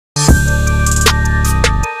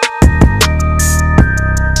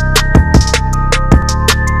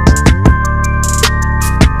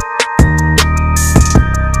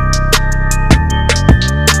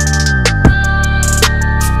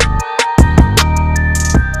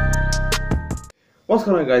What's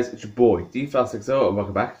going on, guys? It's your boy D560 and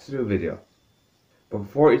welcome back to a new video. But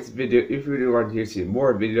before it's video, if you really want to see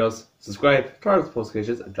more videos, subscribe, turn on the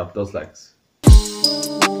notifications and drop those likes.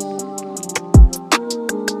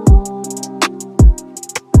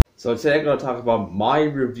 So today I'm going to talk about my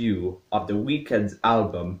review of the Weeknd's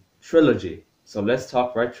album Trilogy. So let's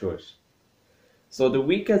talk right through it. So the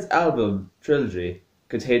Weeknd's album Trilogy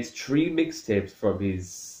contains 3 mixtapes from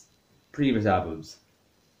his previous albums: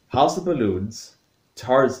 House of Balloons,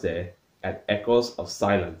 Thursday, and Echoes of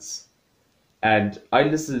Silence. And I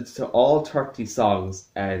listened to all 30 songs,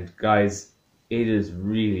 and guys, it is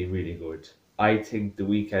really good. I think The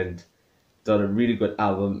Weeknd done a really good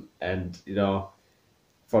album, and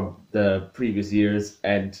from the previous years,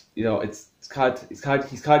 and he's kind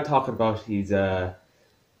of talking about he's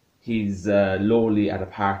lonely at a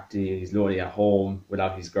party, he's lonely at home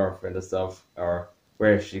without his girlfriend and stuff, or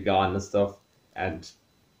where has she gone and stuff, and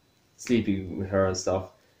sleeping with her and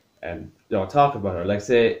stuff, and talk about her. Like,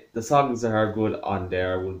 say the songs that are good on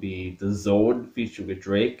there will be The Zone featuring with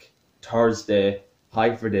Drake, Thursday,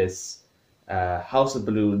 High for This, House of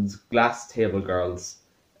Balloons, Glass Table Girls,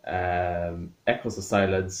 Echoes of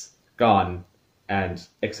Silence, Gone, and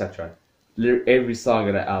etc. Every song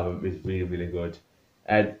on that album is really good.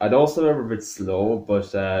 And I know some of them are a bit slow,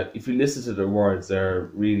 but if you listen to the words, they're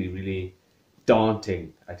really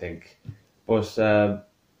daunting, I think. But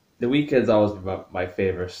The Weeknd's always been my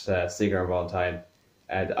favorite singer of all time,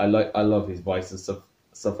 and I love his voice and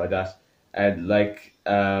stuff like that. And like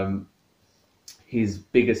his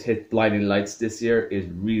biggest hit, Blinding Lights, this year is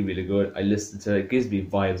really good. I listen to it; it gives me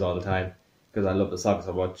vibes all the time because I love the song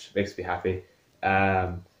so much. It makes me happy.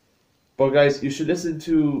 But guys, you should listen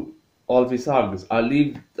to all of his songs. I'll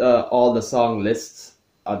leave all the song lists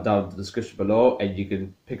down in the description below, and you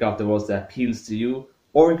can pick out the ones that appeals to you,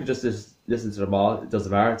 or you can just listen to them all. It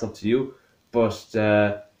doesn't matter, it's up to you. But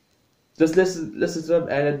just listen to them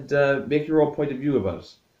and make your own point of view about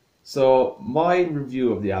it. So my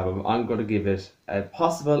review of the album, I'm going to give it a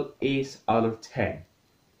possible 8 out of 10.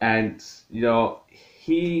 And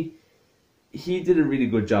he did a really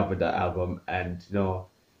good job with that album, and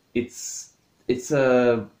it's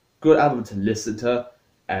a good album to listen to,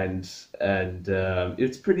 and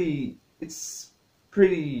it's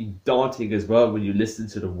pretty daunting as well when you listen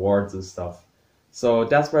to the words and stuff. So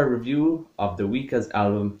that's my review of The Weeknd's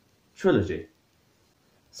album Trilogy.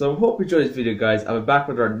 So I hope you enjoyed this video, guys. I'll be back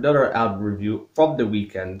with another album review from The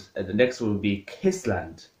Weeknd, and the next one will be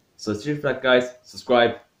Kissland. So stay tuned for that, guys.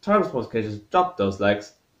 Subscribe, turn on those notifications, drop those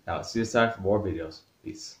likes. Now I'll see you next time for more videos.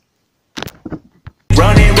 Peace.